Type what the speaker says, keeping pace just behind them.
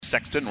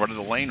Sexton, run to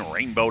the lane,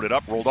 rainbowed it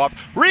up, rolled off.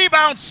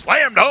 Rebound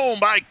slammed home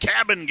by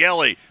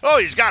Kabengele. Oh,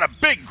 he's got a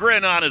big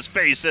grin on his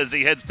face as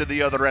he heads to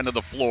the other end of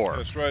the floor.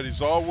 That's right.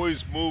 He's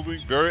always moving,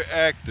 very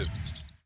active.